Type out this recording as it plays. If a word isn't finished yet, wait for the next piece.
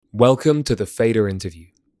Welcome to the Fader Interview.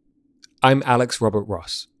 I'm Alex Robert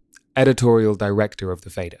Ross, editorial director of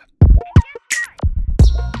the Fader.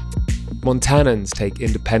 Montanans take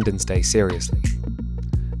Independence Day seriously.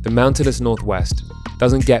 The mountainous Northwest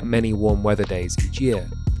doesn't get many warm weather days each year,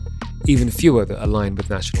 even fewer that align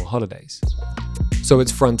with national holidays. So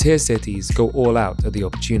its frontier cities go all out at the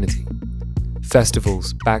opportunity.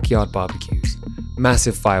 Festivals, backyard barbecues,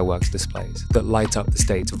 massive fireworks displays that light up the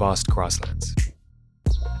state's vast grasslands.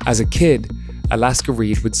 As a kid, Alaska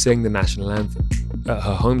Reid would sing the national anthem at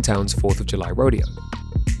her hometown's 4th of July rodeo.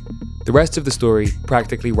 The rest of the story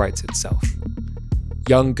practically writes itself.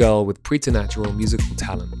 Young girl with preternatural musical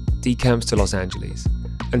talent decamps to Los Angeles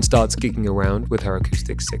and starts gigging around with her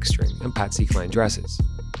acoustic six-string and Patsy Cline dresses.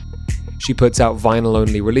 She puts out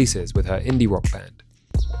vinyl-only releases with her indie rock band,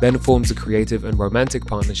 then forms a creative and romantic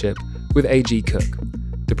partnership with A.G. Cook,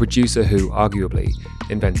 the producer who, arguably,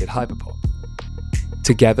 invented hyperpop.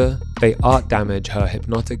 Together, they art damage her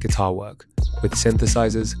hypnotic guitar work with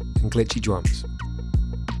synthesizers and glitchy drums.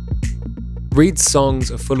 Reid's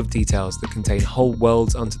songs are full of details that contain whole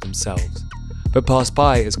worlds unto themselves, but pass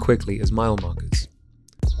by as quickly as mile markers.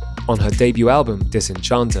 On her debut album,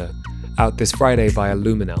 Disenchanter, out this Friday via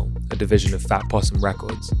Luminel, a division of Fat Possum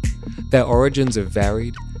Records, their origins are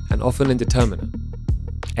varied and often indeterminate.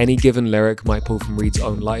 Any given lyric might pull from Reid's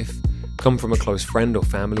own life, come from a close friend or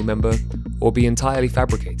family member, or be entirely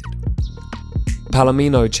fabricated.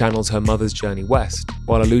 Palomino channels her mother's journey west,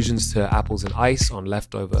 while allusions to apples and ice on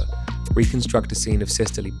Leftover reconstruct a scene of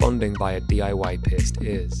sisterly bonding by a DIY pierced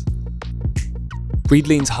ears. Reid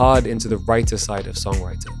leans hard into the writer side of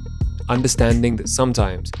songwriter, understanding that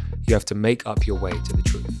sometimes you have to make up your way to the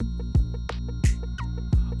truth.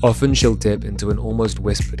 Often she'll dip into an almost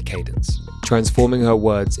whispered cadence, transforming her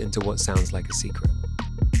words into what sounds like a secret.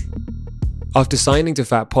 After signing to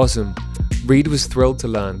Fat Possum, Reid was thrilled to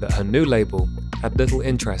learn that her new label had little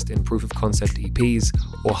interest in proof-of-concept EPs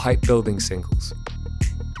or hype-building singles.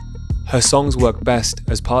 Her songs work best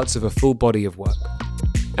as parts of a full body of work.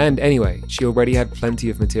 And anyway, she already had plenty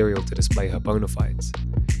of material to display her bona fides.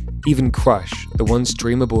 Even Crush, the once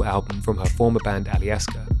streamable album from her former band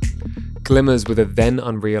Alyeska, glimmers with a then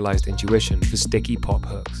unrealized intuition for sticky pop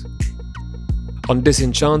hooks. On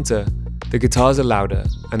Disenchanter, the guitars are louder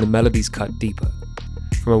and the melodies cut deeper,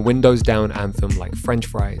 from a windows-down anthem like French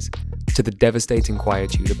Fries to the devastating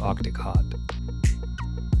quietude of Arctic Heart.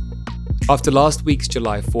 After last week's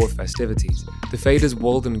July 4th festivities, the Fader's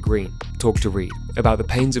Walden Green talked to Reid about the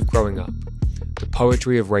pains of growing up, the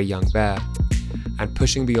poetry of Ray Young Bear, and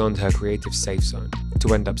pushing beyond her creative safe zone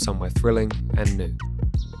to end up somewhere thrilling and new.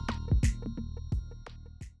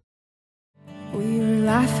 We were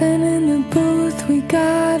laughing in the booth, we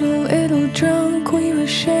got a little drunk, we were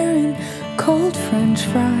sharing cold French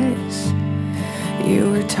fries. You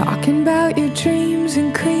were talking about your dreams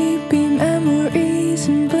and creepy memories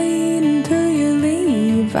and bleeding through your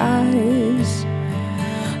Levi's.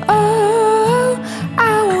 Oh,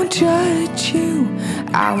 I won't judge you,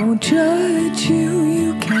 I won't judge you,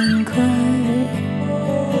 you can cry.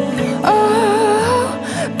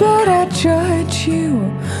 Oh, but I judge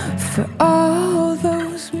you for all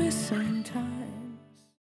those missing times.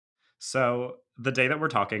 So the day that we're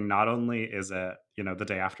talking, not only is it, the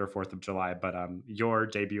day after 4th of July, but your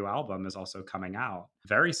debut album is also coming out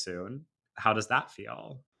very soon. How does that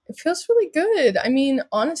feel? It feels really good. I mean,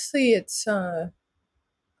 honestly, it's I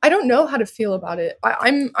don't know how to feel about it.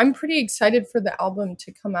 I'm pretty excited for the album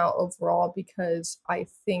to come out overall because I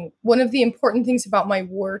think one of the important things about my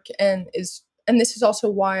work and this is also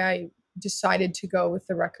why I decided to go with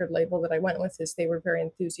the record label that I went with is they were very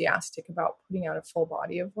enthusiastic about putting out a full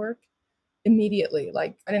body of work immediately.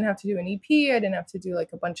 Like I didn't have to do an EP, I didn't have to do like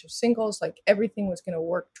a bunch of singles, like everything was going to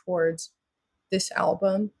work towards this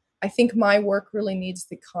album. I think my work really needs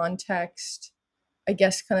the context, I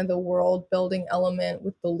guess kind of the world building element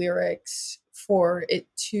with the lyrics for it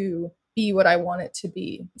to be what I want it to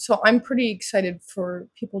be. So I'm pretty excited for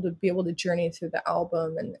people to be able to journey through the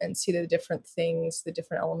album and see the different things, the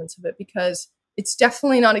different elements of it, because it's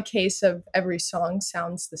definitely not a case of every song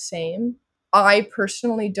sounds the same. I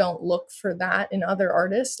personally don't look for that in other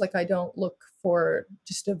artists. Like I don't look for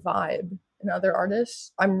just a vibe in other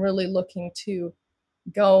artists. I'm really looking to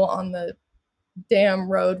go on the damn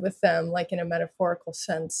road with them, like in a metaphorical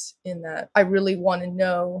sense, in that I really want to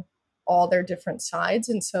know all their different sides.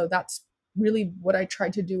 And so that's really what I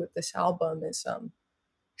tried to do with this album is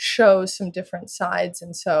show some different sides.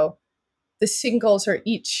 And so the singles are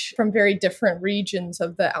each from very different regions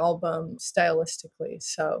of the album stylistically.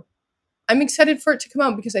 So I'm excited for it to come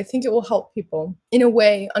out because I think it will help people in a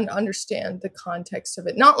way understand the context of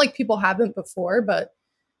it. Not like people haven't before, but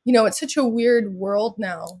it's such a weird world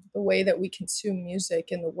now, the way that we consume music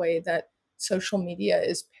and the way that social media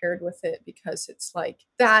is paired with it, because it's like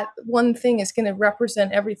that one thing is going to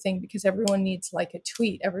represent everything because everyone needs like a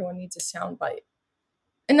tweet, everyone needs a soundbite.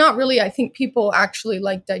 And not really. I think people actually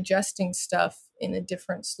like digesting stuff in a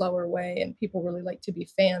different, slower way, and people really like to be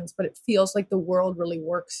fans, but it feels like the world really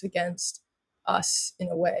works against us in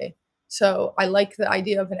a way. So I like the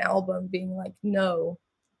idea of an album being like, no,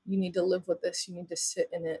 you need to live with this, you need to sit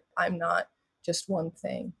in it. I'm not just one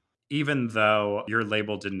thing. Even though your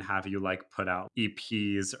label didn't have you like put out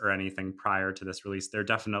EPs or anything prior to this release, there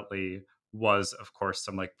definitely was, of course,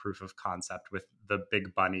 some like proof of concept with the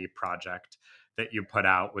Big Bunny project that you put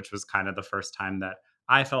out, which was kind of the first time that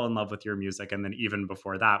I fell in love with your music. And then even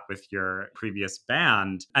before that, with your previous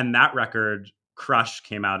band. And that record, Crush,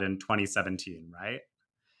 came out in 2017, right?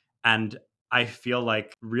 And I feel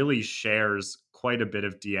like really shares quite a bit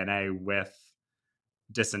of DNA with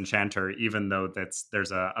Disenchanter, even though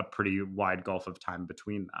there's a pretty wide gulf of time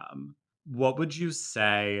between them. What would you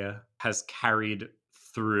say has carried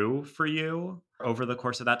through for you over the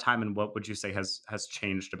course of that time, and what would you say has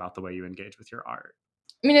changed about the way you engage with your art?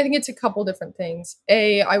 I mean, I think it's a couple different things.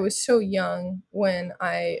 I was so young when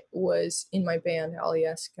I was in my band,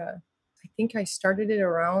 Alieska. I think I started it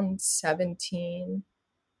around 17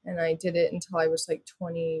 and I did it until I was like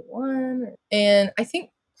 21. And I think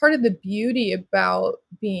part of the beauty about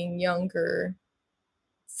being younger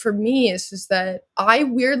for me is that I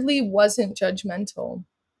weirdly wasn't judgmental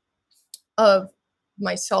of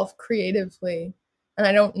myself creatively. And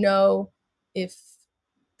I don't know if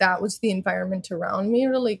that was the environment around me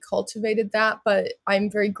really cultivated that, but I'm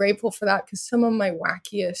very grateful for that because some of my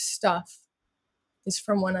wackiest stuff is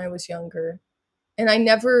from when I was younger. And I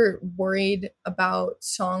never worried about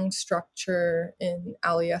song structure in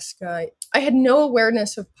Alieska. I had no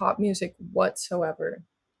awareness of pop music whatsoever.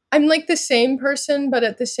 I'm like the same person, but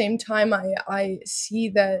at the same time, I see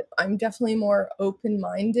that I'm definitely more open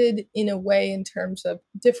minded in a way in terms of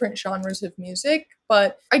different genres of music.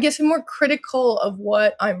 But I guess I'm more critical of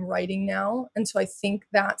what I'm writing now. And so I think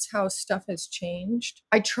that's how stuff has changed.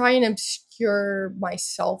 I try and obscure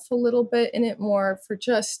myself a little bit in it more for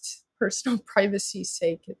just personal privacy's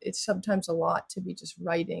sake. It's sometimes a lot to be just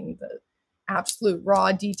writing the absolute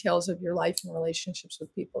raw details of your life and relationships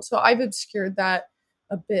with people. So I've obscured that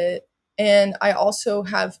a bit. And I also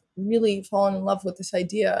have really fallen in love with this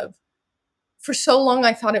idea of, for so long,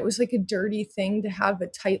 I thought it was like a dirty thing to have a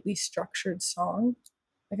tightly structured song.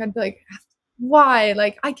 Like, I'd be like, why?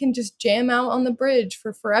 Like, I can just jam out on the bridge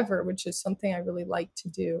for forever, which is something I really like to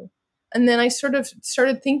do. And then I sort of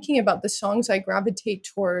started thinking about the songs I gravitate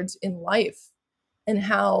towards in life and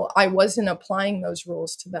how I wasn't applying those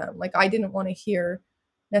rules to them. Like, I didn't want to hear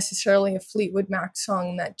necessarily a Fleetwood Mac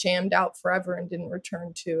song that jammed out forever and didn't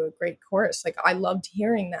return to a great chorus. Like, I loved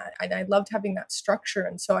hearing that and I loved having that structure.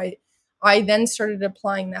 And so I then started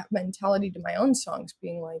applying that mentality to my own songs,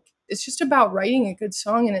 being like, it's just about writing a good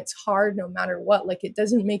song and it's hard no matter what. Like, it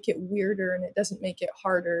doesn't make it weirder and it doesn't make it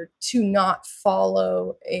harder to not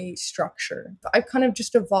follow a structure. I've kind of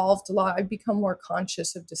just evolved a lot. I've become more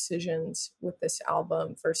conscious of decisions with this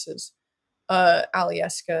album versus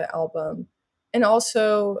Alieska album. And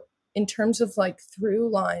also in terms of like through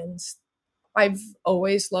lines, I've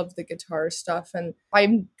always loved the guitar stuff and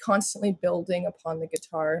I'm constantly building upon the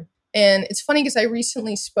guitar. And it's funny because I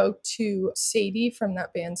recently spoke to Sadie from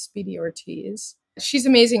that band, Speedy Ortiz. She's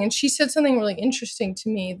amazing. And she said something really interesting to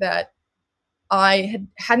me that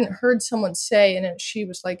hadn't heard someone say. And she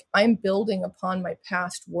was like, I'm building upon my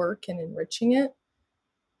past work and enriching it.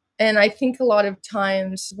 And I think a lot of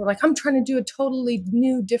times we're like, I'm trying to do a totally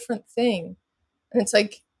new, different thing. And it's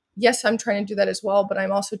like, yes, I'm trying to do that as well, but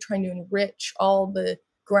I'm also trying to enrich all the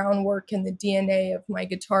groundwork and the DNA of my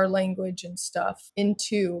guitar language and stuff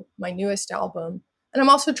into my newest album. And I'm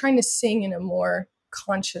also trying to sing in a more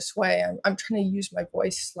conscious way. I'm trying to use my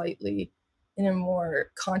voice slightly in a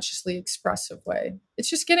more consciously expressive way. It's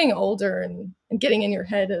just getting older and getting in your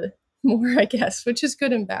head more, I guess, which is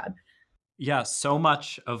good and bad. Yeah, so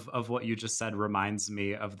much of what you just said reminds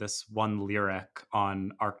me of this one lyric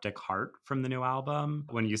on Arctic Heart from the new album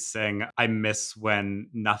when you sing, I miss when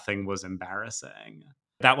nothing was embarrassing.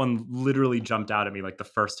 That one literally jumped out at me like the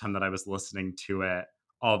first time that I was listening to it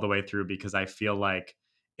all the way through, because I feel like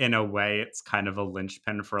in a way it's kind of a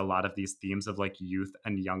linchpin for a lot of these themes of like youth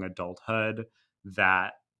and young adulthood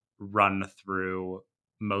that run through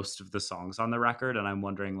most of the songs on the record. And I'm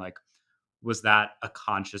wondering, like, was that a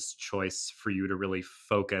conscious choice for you to really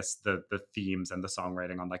focus the themes and the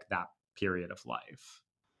songwriting on like that period of life?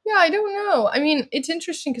 Yeah, I don't know. I mean, it's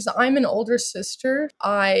interesting because I'm an older sister.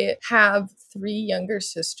 I have 3 younger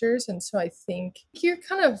sisters, and so I think you're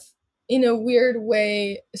kind of, in a weird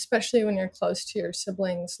way, especially when you're close to your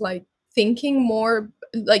siblings, like, thinking more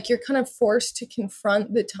like, you're kind of forced to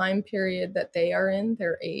confront the time period that they are in,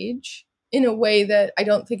 their age, in a way that I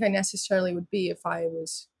don't think I necessarily would be if I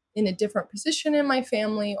was in a different position in my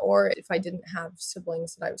family or if I didn't have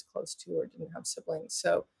siblings that I was close to or didn't have siblings.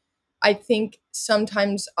 So I think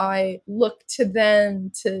sometimes I look to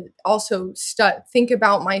them to also think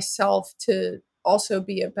about myself to also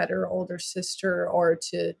be a better older sister or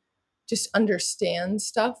to just understand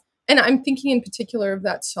stuff. And I'm thinking in particular of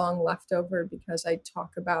that song Leftover because I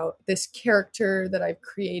talk about this character that I've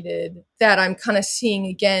created that I'm kind of seeing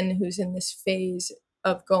again who's in this phase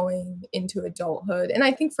of going into adulthood. And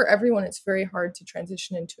I think for everyone it's very hard to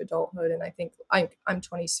transition into adulthood. And I think I'm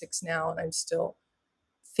 26 now and I'm still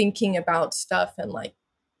thinking about stuff and like,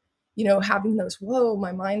 having those whoa,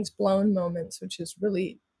 my mind's blown moments, which is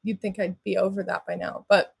really you'd think I'd be over that by now.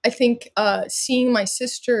 But I think seeing my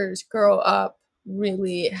sisters grow up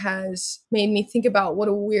really has made me think about what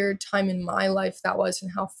a weird time in my life that was and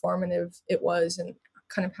how formative it was and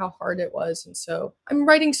kind of how hard it was. And so I'm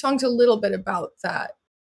writing songs a little bit about that.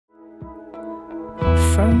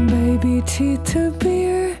 From baby teeth to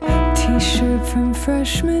beer, t-shirt from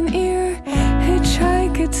freshman year,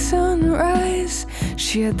 hitchhike at sunrise.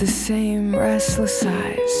 She had the same restless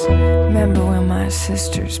eyes. Remember when my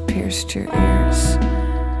sisters pierced your ears?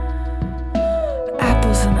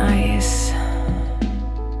 Apples and ice.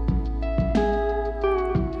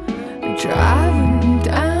 Driving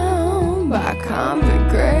down by convict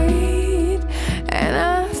grade, and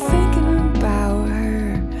I'm thinking about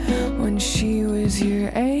her when she was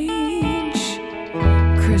your age.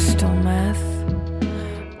 Crystal meth,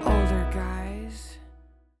 older guys.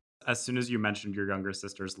 As soon as you mentioned your younger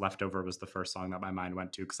sisters, Leftover was the first song that my mind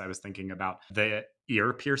went to because I was thinking about the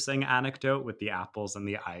ear piercing anecdote with the apples and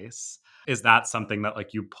the ice. Is that something that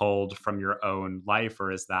like you pulled from your own life,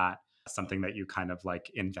 or is that something that you kind of like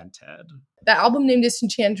invented? The album name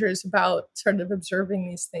Disenchanter is about sort of observing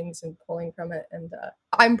these things and pulling from it. And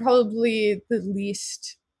I'm probably the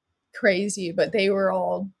least crazy, but they were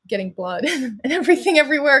all getting blood and everything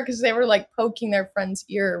everywhere because they were like poking their friend's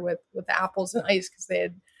ear with apples and ice because they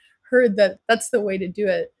had heard that that's the way to do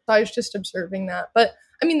it. So I was just observing that. But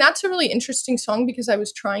I mean, that's a really interesting song because I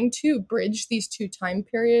was trying to bridge these two time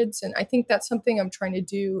periods. And I think that's something I'm trying to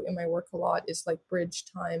do in my work a lot is like bridge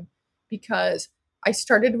time because I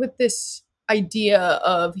started with this idea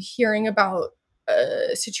of hearing about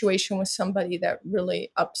a situation with somebody that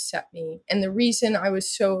really upset me. And the reason I was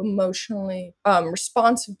so emotionally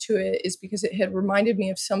responsive to it is because it had reminded me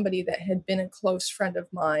of somebody that had been a close friend of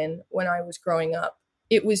mine when I was growing up.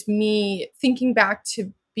 It was me thinking back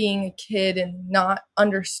to being a kid and not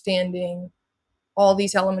understanding all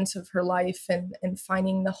these elements of her life and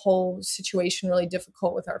finding the whole situation really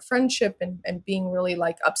difficult with our friendship and being really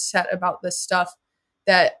like upset about this stuff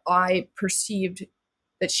that I perceived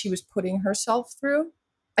that she was putting herself through.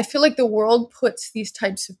 I feel like the world puts these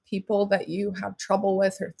types of people that you have trouble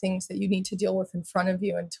with or things that you need to deal with in front of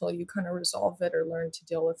you until you kind of resolve it or learn to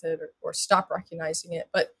deal with it or stop recognizing it.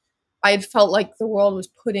 But I had felt like the world was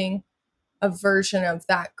putting a version of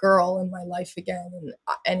that girl in my life again.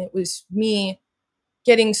 And it was me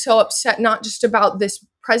getting so upset, not just about this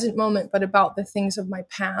present moment, but about the things of my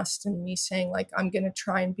past and me saying like, I'm going to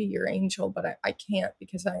try and be your angel, but I can't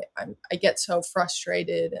because I get so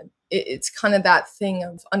frustrated. And it's kind of that thing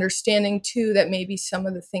of understanding too, that maybe some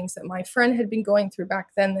of the things that my friend had been going through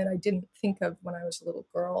back then that I didn't think of when I was a little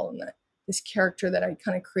girl. And that this character that I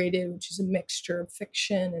kind of created, which is a mixture of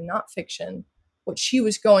fiction and not fiction, what she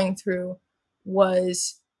was going through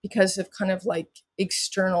was because of kind of like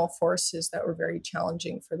external forces that were very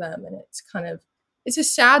challenging for them. And it's a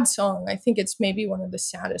sad song. I think it's maybe one of the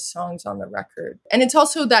saddest songs on the record. And it's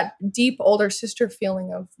also that deep older sister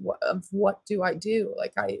feeling of what do I do?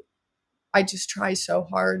 Like I just try so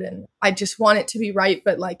hard and I just want it to be right.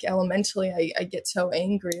 But like elementally, I get so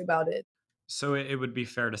angry about it. So it would be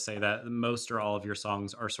fair to say that most or all of your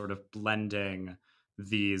songs are sort of blending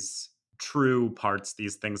these true parts,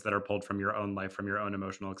 these things that are pulled from your own life, from your own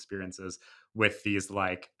emotional experiences, with these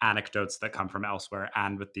like anecdotes that come from elsewhere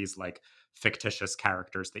and with these like fictitious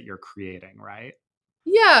characters that you're creating, right?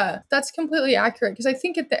 Yeah, that's completely accurate. Because I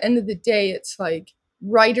think at the end of the day, it's like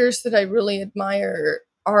writers that I really admire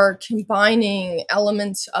are combining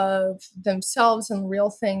elements of themselves and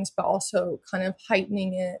real things, but also kind of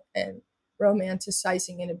heightening it and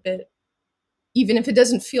romanticizing it a bit, even if it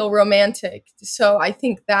doesn't feel romantic. So I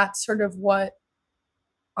think that's sort of what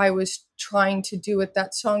I was trying to do with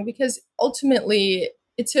that song, because ultimately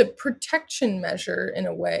it's a protection measure in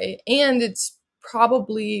a way, and it's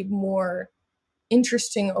probably more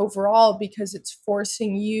interesting overall because it's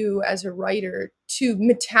forcing you as a writer to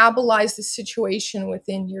metabolize the situation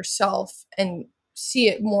within yourself and see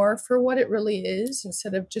it more for what it really is,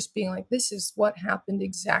 instead of just being like, this is what happened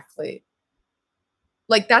exactly.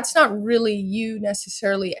 Like, that's not really you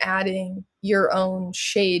necessarily adding your own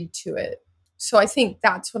shade to it. So I think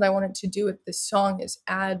that's what I wanted to do with this song, is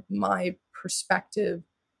add my perspective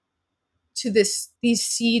to these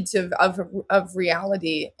seeds of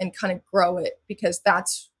reality and kind of grow it, because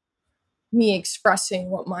that's me expressing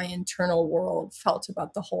what my internal world felt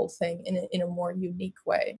about the whole thing in a more unique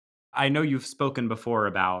way. I know you've spoken before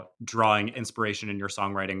about drawing inspiration in your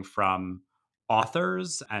songwriting from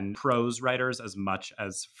authors and prose writers as much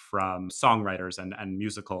as from songwriters and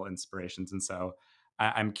musical inspirations. And so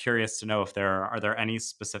I'm curious to know if are there any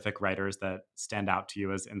specific writers that stand out to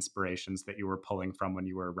you as inspirations that you were pulling from when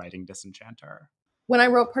you were writing Disenchanter? When I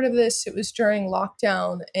wrote part of this, it was during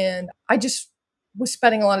lockdown, and I just was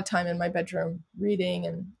spending a lot of time in my bedroom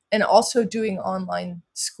reading and also doing online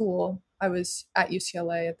school. I was at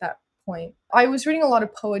UCLA at that point. I was reading a lot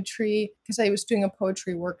of poetry because I was doing a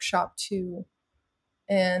poetry workshop too.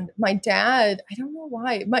 And my dad, I don't know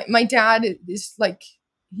why, my dad is like,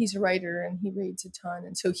 he's a writer and he reads a ton.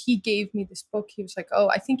 And so he gave me this book. He was like, oh,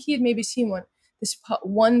 I think he had maybe seen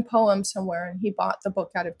one poem somewhere, and he bought the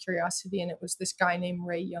book out of curiosity. And it was this guy named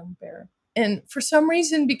Ray Youngbear. And for some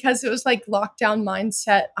reason, because it was like lockdown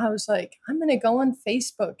mindset, I was like, I'm going to go on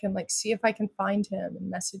Facebook and like see if I can find him and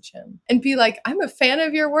message him and be like, I'm a fan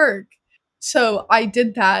of your work. So I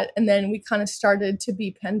did that, and then we kind of started to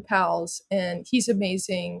be pen pals, and he's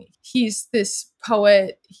amazing. He's this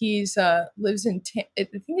poet. He's lives in I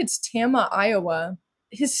think it's Tama, Iowa.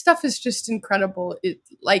 His stuff is just incredible.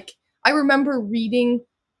 I remember reading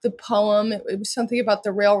the poem. It was something about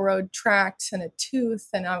the railroad tracks and a tooth,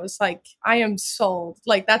 and I was like, I am sold.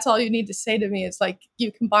 Like, that's all you need to say to me. It's like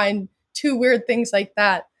you combine two weird things like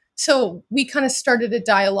that. So we kind of started a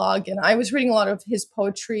dialogue, and I was reading a lot of his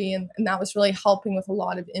poetry, and that was really helping with a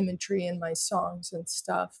lot of imagery in my songs and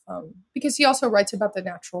stuff, because he also writes about the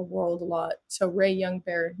natural world a lot. So Ray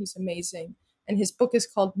Youngbear, he's amazing. And his book is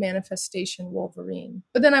called Manifestation Wolverine.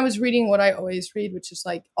 But then I was reading what I always read, which is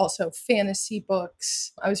like also fantasy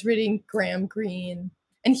books. I was reading Graham Greene.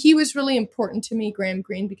 And he was really important to me, Graham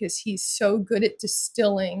Greene, because he's so good at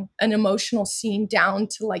distilling an emotional scene down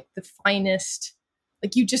to like the finest.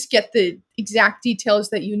 Like, you just get the exact details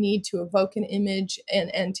that you need to evoke an image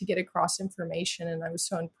and to get across information. And I was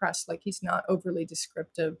so impressed. Like, he's not overly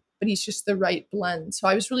descriptive, but he's just the right blend. So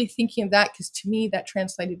I was really thinking of that, because to me, that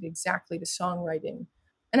translated exactly to songwriting.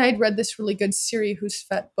 And I had read this really good Siri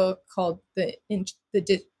Husfet book called wait,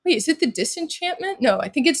 is it The Disenchantment? No, I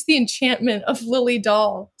think it's The Enchantment of Lily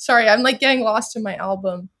Dahl. Sorry, I'm like getting lost in my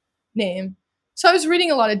album name. So I was reading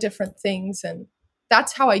a lot of different things, and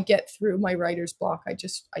that's how I get through my writer's block. I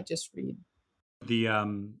just read. The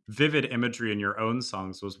vivid imagery in your own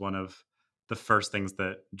songs was one of the first things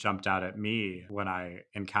that jumped out at me when I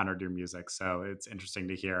encountered your music. So it's interesting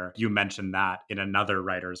to hear you mention that in another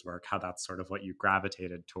writer's work, how that's sort of what you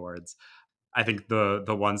gravitated towards. I think the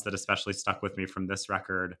ones that especially stuck with me from this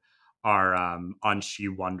record are on She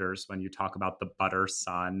Wonders, when you talk about the butter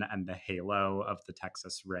sun and the halo of the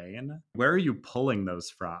Texas rain. Where are you pulling those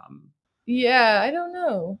from? Yeah, I don't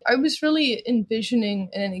know. I was really envisioning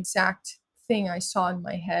an exact thing I saw in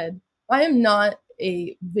my head. I am not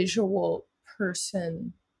a visual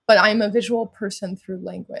person, but I'm a visual person through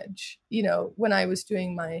language. You know, when I was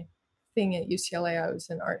doing my thing at UCLA, I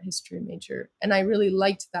was an art history major, and I really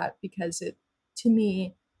liked that because to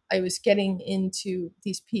me, I was getting into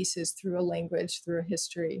these pieces through a language, through a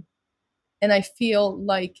history. And I feel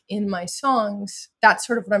like in my songs, that's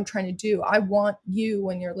sort of what I'm trying to do. I want you,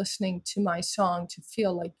 when you're listening to my song, to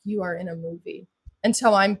feel like you are in a movie. And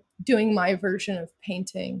so I'm doing my version of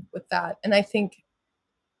painting with that. And I think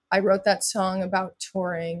I wrote that song about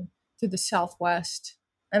touring through the Southwest.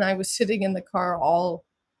 And I was sitting in the car all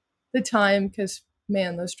the time because,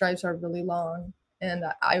 man, those drives are really long. And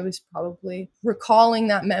I was probably recalling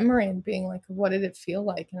that memory and being like, what did it feel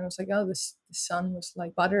like? And I was like, oh, the sun was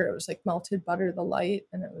like butter. It was like melted butter, the light,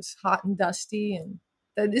 and it was hot and dusty. And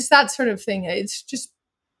it's that sort of thing. It's just,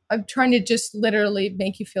 I'm trying to just literally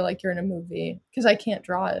make you feel like you're in a movie, because I can't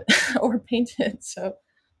draw it or paint it. So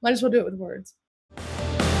might as well do it with words.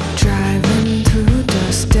 Driving through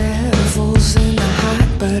dust devils in the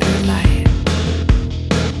hot butter light.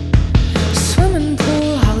 Swimming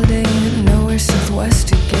pool holiday in nowhere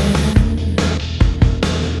Southwest again.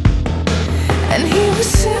 And he was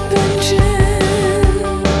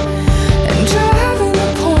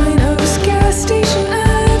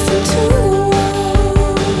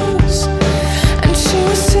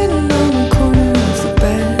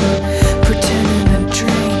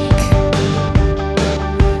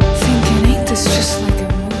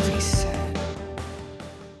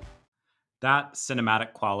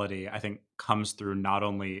cinematic quality, I think, comes through not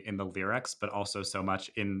only in the lyrics, but also so much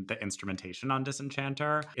in the instrumentation on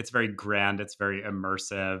Disenchanter. It's very grand, it's very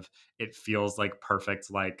immersive. It feels like perfect,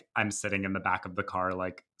 like I'm sitting in the back of the car,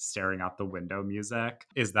 like staring out the window music.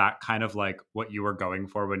 Is that kind of like what you were going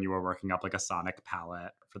for when you were working up like a sonic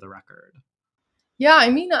palette for the record? Yeah, I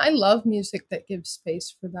mean, I love music that gives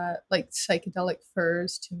space for that. Like Psychedelic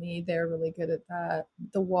Furs, to me, they're really good at that.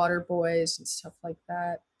 The Water Boys and stuff like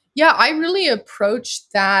that. Yeah, I really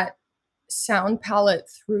approached that sound palette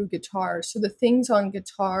through guitar. So the things on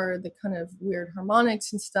guitar, the kind of weird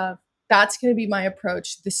harmonics and stuff, that's going to be my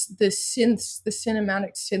approach. This the synths, the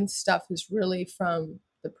cinematic synth stuff is really from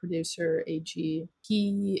the producer AG.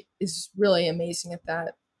 He is really amazing at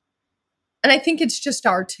that. And I think it's just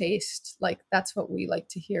our taste. Like that's what we like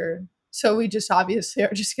to hear. So we just obviously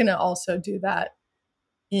are just going to also do that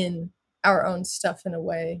in our own stuff in a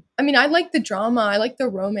way. I mean, I like the drama, I like the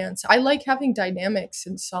romance. I like having dynamics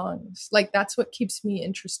in songs. Like that's what keeps me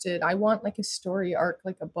interested. I want like a story arc,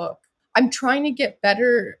 like a book. I'm trying to get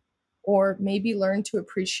better or maybe learn to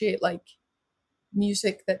appreciate like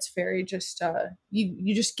music that's very just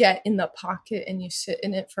you just get in the pocket and you sit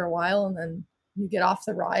in it for a while and then you get off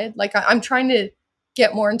the ride. Like I'm trying to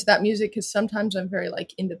get more into that music because sometimes I'm very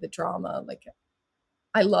like into the drama. Like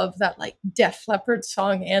I love that like Def Leppard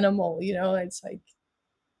song Animal, you know, it's like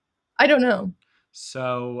I don't know.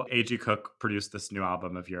 So, A.G. Cook produced this new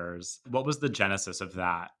album of yours. What was the genesis of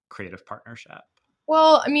that creative partnership?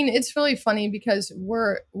 Well, I mean, it's really funny because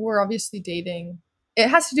we're obviously dating. It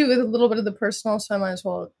has to do with a little bit of the personal, so I might as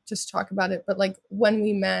well just talk about it. But like when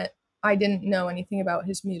we met, I didn't know anything about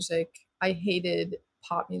his music. I hated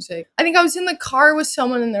pop music. I think I was in the car with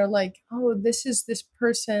someone and they're like, "Oh, this is this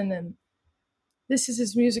person and this is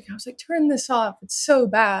his music." I was like, "Turn this off. It's so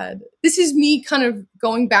bad." This is me kind of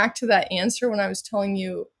going back to that answer when I was telling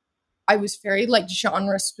you I was very like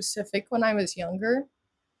genre specific when I was younger.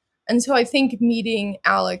 And so I think meeting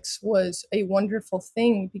Alex was a wonderful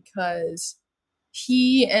thing because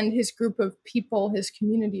he and his group of people, his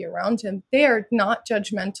community around him, they are not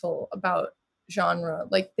judgmental about genre.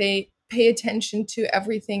 Like they pay attention to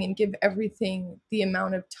everything and give everything the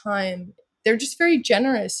amount of time. They're just very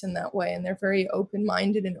generous in that way and they're very open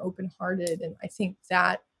minded and open hearted. And I think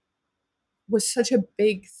that was such a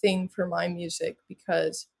big thing for my music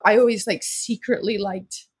because I always like secretly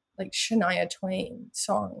liked like Shania Twain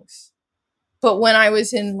songs, but when I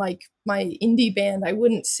was in like my indie band, I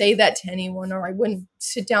wouldn't say that to anyone or I wouldn't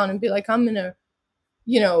sit down and be like, I'm going to,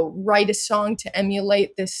 you know, write a song to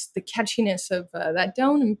emulate the catchiness of that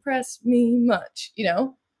don't impress me much, you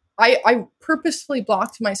know? I purposefully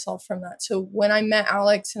blocked myself from that. So when I met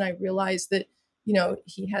Alex and I realized that, you know,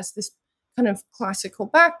 he has this kind of classical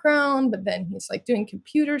background, but then he's like doing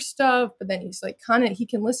computer stuff, but then he's like kind of, he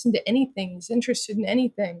can listen to anything. He's interested in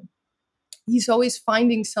anything. He's always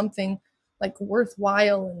finding something like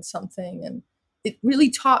worthwhile in something. And it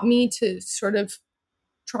really taught me to sort of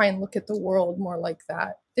try and look at the world more like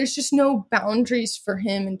that. There's just no boundaries for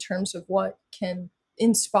him in terms of what can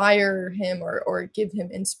inspire him or give him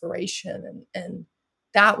inspiration. And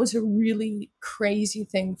that was a really crazy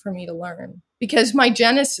thing for me to learn because my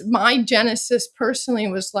genesis personally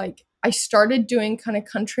was like I started doing kind of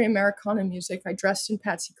country Americana music. I dressed in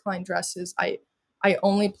Patsy Cline dresses. I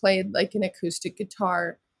only played like an acoustic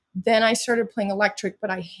guitar. Then I started playing electric, but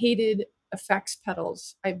I hated effects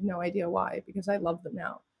pedals. I have no idea why because I love them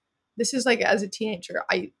now. This is like as a teenager,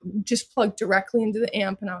 I just plugged directly into the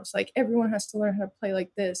amp and I was like, everyone has to learn how to play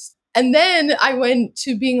like this. And then I went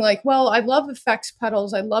to being like, well, I love effects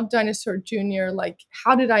pedals. I love Dinosaur Jr. Like,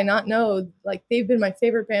 how did I not know? Like, they've been my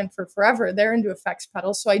favorite band for forever. They're into effects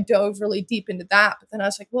pedals. So I dove really deep into that. But then I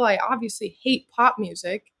was like, well, I obviously hate pop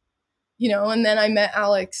music, you know, and then I met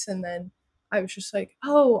Alex and then I was just like,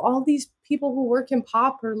 oh, all these people who work in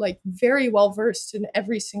pop are like very well versed in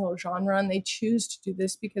every single genre and they choose to do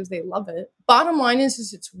this because they love it. Bottom line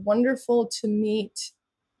is it's wonderful to meet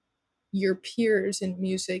your peers in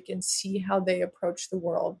music and see how they approach the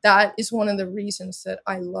world. That is one of the reasons that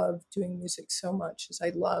I love doing music so much is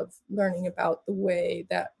I love learning about the way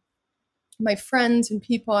that my friends and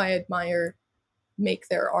people I admire make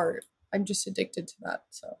their art. I'm just addicted to that.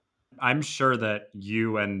 So I'm sure that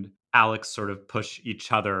you and Alex sort of push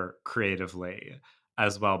each other creatively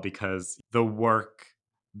as well because the work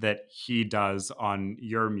that he does on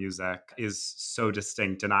your music is so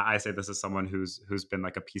distinct. And I say this as someone who's been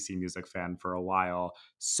like a PC music fan for a while,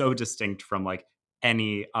 so distinct from like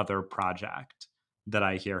any other project that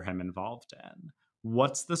I hear him involved in.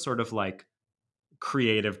 What's the sort of like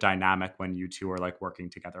creative dynamic when you two are like working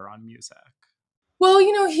together on music? Well,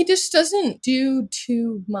 he just doesn't do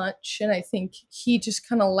too much, and I think he just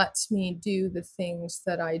kinda lets me do the things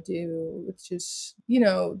that I do, which is,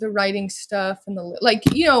 the writing stuff and a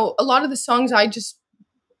lot of the songs I just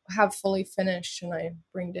have fully finished and I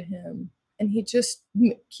bring to him, and he just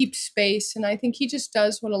keeps space, and I think he just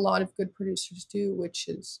does what a lot of good producers do, which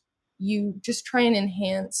is you just try and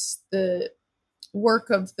enhance the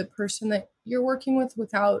work of the person that you're working with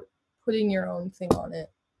without putting your own thing on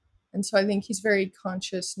it. And so I think he's very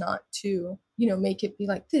conscious not to, make it be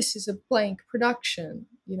like, this is a blank production.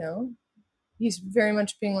 He's very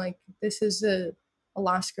much being like, this is a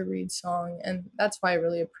Alaska Reid song. And that's why I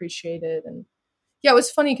really appreciate it. And yeah, it was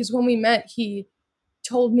funny because when we met, he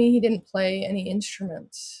told me he didn't play any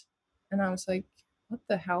instruments. And I was like, what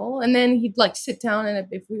the hell? And then he'd like sit down, and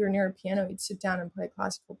if we were near a piano, he'd sit down and play a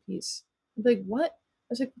classical piece. I'd be like, what?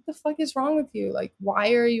 I was like, what the fuck is wrong with you? Like,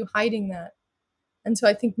 why are you hiding that? And so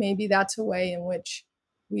I think maybe that's a way in which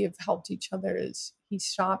we have helped each other is he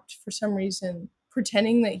stopped for some reason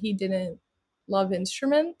pretending that he didn't love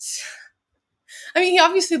instruments. I mean, he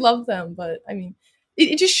obviously loved them, but I mean,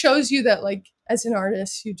 it just shows you that like as an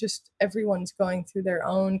artist, everyone's going through their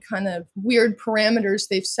own kind of weird parameters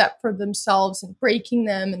they've set for themselves and breaking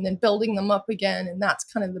them and then building them up again. And that's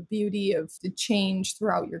kind of the beauty of the change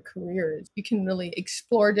throughout your career is you can really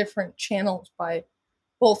explore different channels by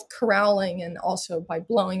both corralling and also by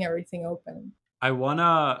blowing everything open. I want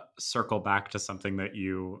to circle back to something that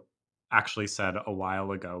you actually said a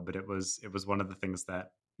while ago, but it was one of the things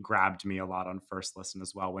that grabbed me a lot on first listen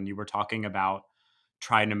as well when you were talking about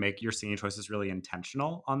trying to make your singing choices really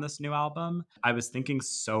intentional on this new album. I was thinking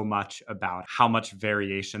so much about how much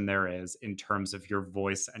variation there is in terms of your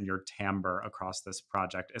voice and your timbre across this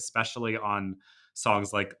project, especially on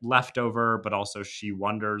songs like Leftover, but also She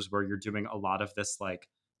Wonders, where you're doing a lot of this like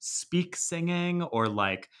speak singing, or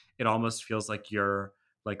like it almost feels like you're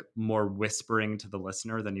like more whispering to the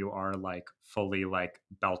listener than you are like fully like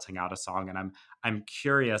belting out a song. And I'm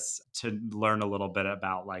curious to learn a little bit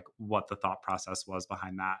about like what the thought process was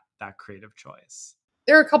behind that creative choice.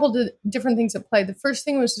 There are a couple of different things at play. The first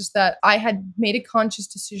thing was just that I had made a conscious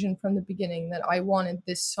decision from the beginning that I wanted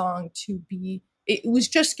this song to be, it was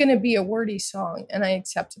just going to be a wordy song. And I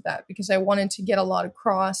accepted that because I wanted to get a lot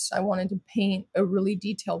across. I wanted to paint a really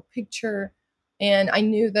detailed picture. And I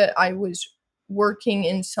knew that I was working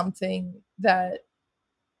in something that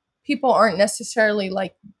people aren't necessarily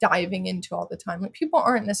like diving into all the time. Like people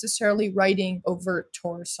aren't necessarily writing overt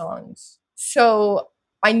tour songs. So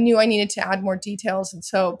I knew I needed to add more details. And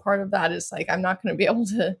so part of that is like, I'm not going to be able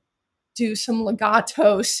to do some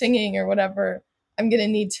legato singing or whatever. I'm going to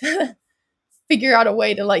need to figure out a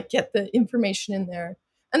way to like get the information in there.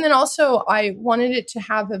 And then also I wanted it to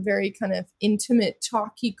have a very kind of intimate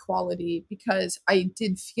talky quality because I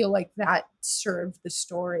did feel like that served the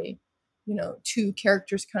story, two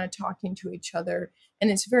characters kind of talking to each other. And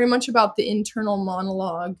it's very much about the internal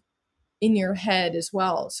monologue in your head as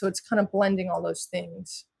well. So it's kind of blending all those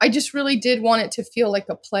things. I just really did want it to feel like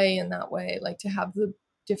a play in that way, like to have the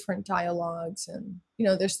different dialogues. And,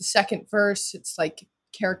 there's the second verse, it's like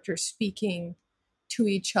characters speaking to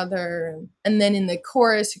each other. And then in the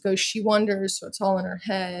chorus, it goes, she wonders. So it's all in her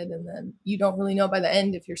head. And then you don't really know by the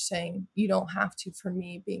end if you're saying, you don't have to, for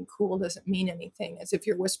me, being cool doesn't mean anything, as if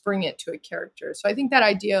you're whispering it to a character. So I think that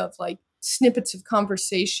idea of like snippets of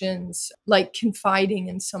conversations, like confiding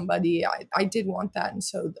in somebody, I did want that. And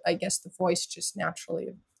so I guess the voice just naturally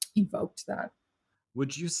evoked that.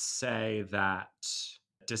 Would you say that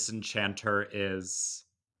Disenchanter is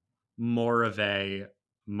more of a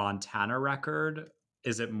Montana record?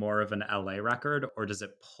 Is it more of an LA record, or does it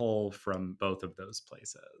pull from both of those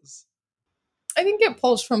places? I think it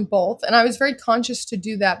pulls from both. And I was very conscious to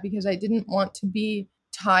do that because I didn't want to be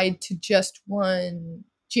tied to just one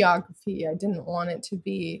geography. I didn't want it to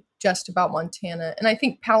be just about Montana. And I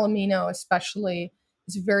think Palomino, especially,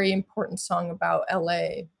 is a very important song about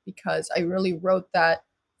LA because I really wrote that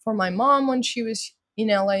for my mom when she was in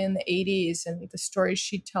LA in the 80s and the stories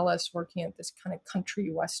she'd tell us working at this kind of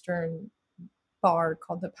country western bar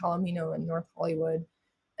called the Palomino in North Hollywood.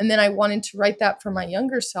 And then I wanted to write that for my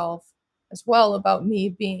younger self as well about me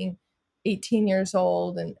being 18 years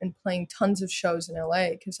old and playing tons of shows in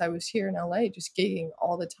LA because I was here in LA just gigging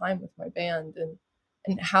all the time with my band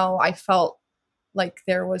and how I felt like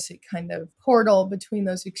there was a kind of portal between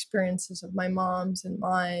those experiences of my mom's and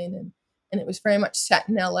mine and it was very much set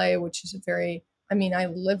in LA, which is I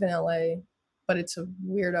live in LA, but it's a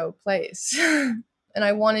weirdo place. And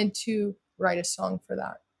I wanted to write a song for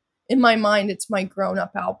that. In my mind, it's my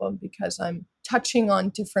grown-up album because I'm touching on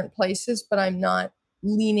different places, but I'm not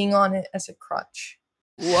leaning on it as a crutch.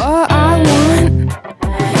 What I want,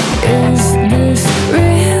 is this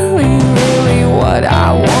really, really what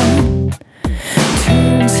I want?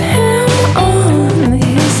 Turns him on,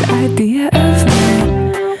 his idea of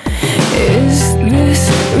me. Is this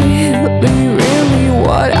really, really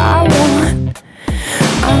what I want?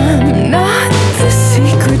 I'm not the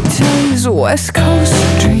secret to his West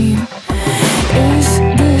Coast dream. Is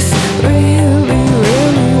this really,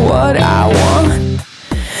 really what I want?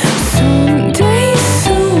 Someday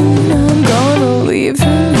soon I'm gonna leave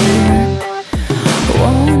him here.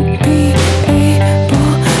 Won't be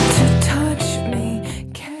able to touch me,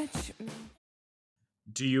 catch me.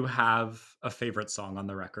 Do you have a favorite song on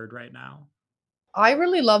the record right now? I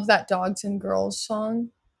really love that Dogs and Girls song,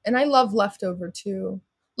 and I love Leftover too.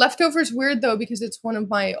 Leftover's weird though because it's one of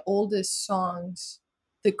my oldest songs.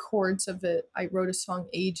 The chords of it, I wrote a song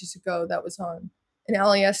ages ago that was on an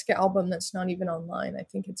Alieska album that's not even online. I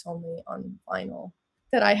think it's only on vinyl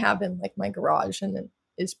that I have in like my garage, and it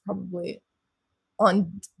is probably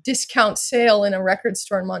on discount sale in a record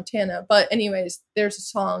store in Montana. But anyways, there's a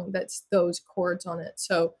song that's those chords on it.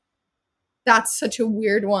 So that's such a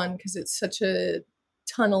weird one because it's such a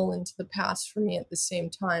tunnel into the past for me at the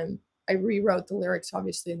same time. I rewrote the lyrics,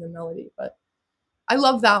 obviously, in the melody, but I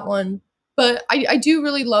love that one. But I do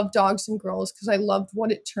really love Dogs and Girls because I loved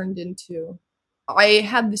what it turned into. I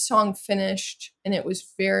had the song finished and it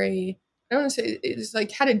was very, I don't want to say, it was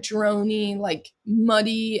like had a drony, like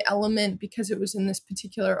muddy element because it was in this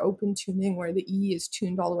particular open tuning where the E is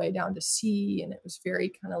tuned all the way down to C and it was very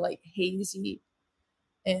kind of like hazy.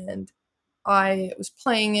 And I was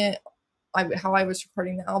playing it. How I was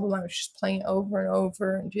recording the album, I was just playing it over and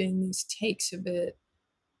over and doing these takes of it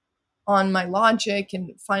on my Logic.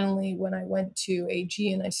 And finally, when I went to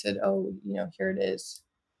AG and I said, "Oh, here it is,"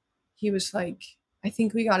 he was like, "I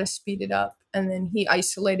think we got to speed it up." And then he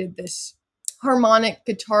isolated this harmonic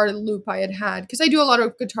guitar loop I had because I do a lot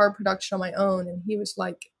of guitar production on my own. And he was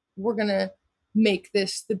like, "We're going to make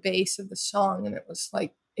this the base of the song." And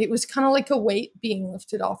it was kind of like a weight being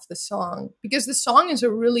lifted off the song because the song is a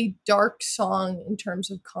really dark song in terms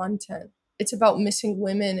of content. It's about missing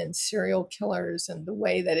women and serial killers and the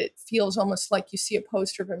way that it feels almost like you see a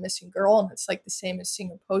poster of a missing girl and it's like the same as seeing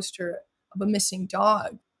a poster of a missing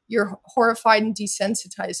dog. You're horrified and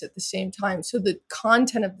desensitized at the same time. So the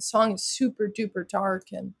content of the song is super duper dark.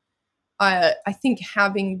 And I think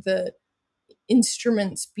having the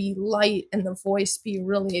instruments be light and the voice be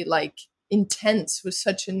really like intense was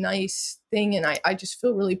such a nice thing. And I just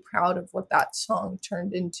feel really proud of what that song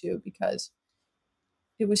turned into because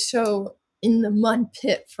it was so in the mud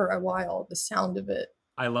pit for a while, the sound of it.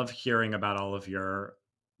 I love hearing about all of your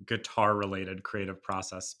guitar related creative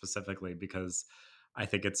process specifically because I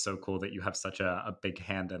think it's so cool that you have such a big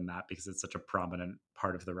hand in that because it's such a prominent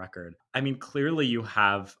part of the record. I mean, clearly you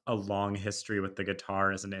have a long history with the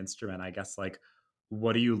guitar as an instrument. I guess, like,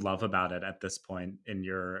 what do you love about it at this point in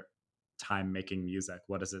your time making music?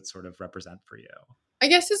 What does it sort of represent for you? I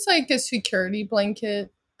guess it's like a security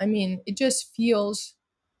blanket. I mean, it just feels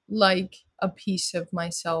like a piece of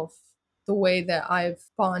myself, the way that I've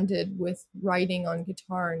bonded with writing on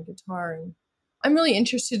guitar and guitar. And I'm really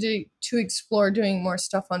interested to explore doing more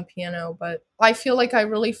stuff on piano, but I feel like I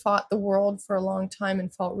really fought the world for a long time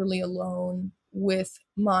and felt really alone with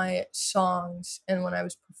my songs and when I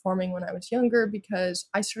was performing when I was younger because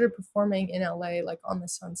I started performing in LA, like on the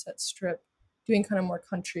Sunset Strip, doing kind of more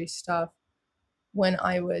country stuff when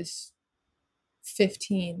I was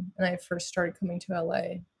 15 and I first started coming to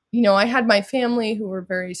LA. I had my family who were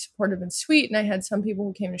very supportive and sweet, and I had some people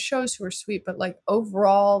who came to shows who were sweet, but like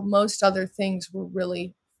overall, most other things were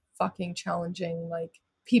really fucking challenging. Like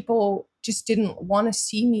people just didn't want to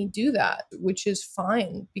see me do that, which is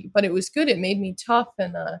fine, but it was good. It made me tough.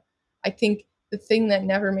 And I think the thing that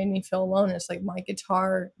never made me feel alone is like my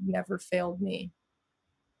guitar never failed me.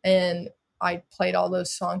 And I played all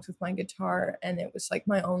those songs with my guitar and it was like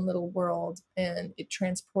my own little world and it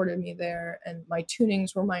transported me there and my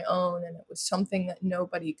tunings were my own and it was something that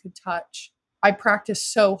nobody could touch. I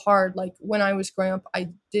practiced so hard. Like when I was growing up, I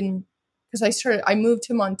didn't because I moved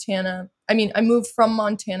to Montana. I moved from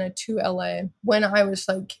Montana to LA when I was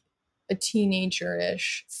like a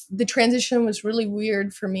teenager-ish. The transition was really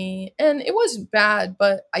weird for me and it wasn't bad,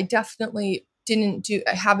 but I definitely didn't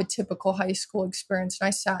have a typical high school experience. And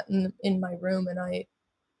I sat in my room and I,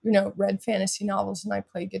 read fantasy novels and I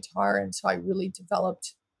played guitar. And so I really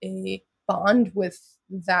developed a bond with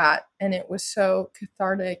that. And it was so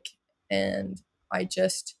cathartic. And I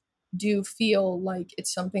just do feel like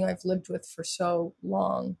it's something I've lived with for so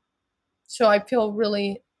long. So I feel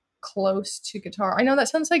really close to guitar. I know that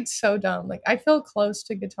sounds like so dumb. Like I feel close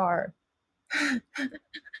to guitar.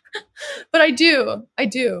 But I do.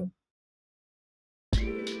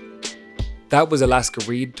 That was Alaska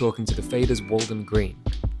Reid talking to the Faders' Walden Green.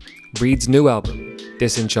 Reid's new album,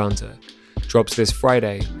 Disenchanter, drops this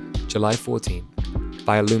Friday, July 14th,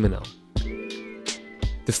 by Illuminel.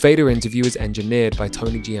 The Fader interview is engineered by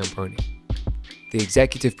Tony Giambroni. The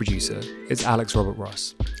executive producer is Alex Robert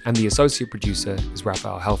Ross, and the associate producer is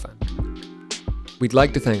Raphael Helfand. We'd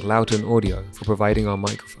like to thank Lauten Audio for providing our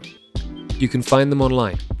microphone. You can find them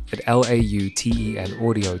online at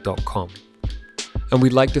lautenaudio.com. And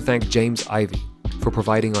we'd like to thank James Ivey for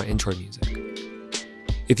providing our intro music.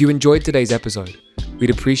 If you enjoyed today's episode, we'd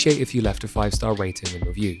appreciate if you left a 5-star rating and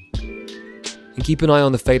review. And keep an eye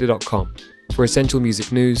on thefader.com for essential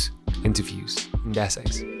music news, interviews, and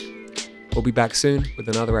essays. We'll be back soon with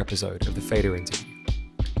another episode of The Fader Interview.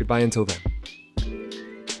 Goodbye until then.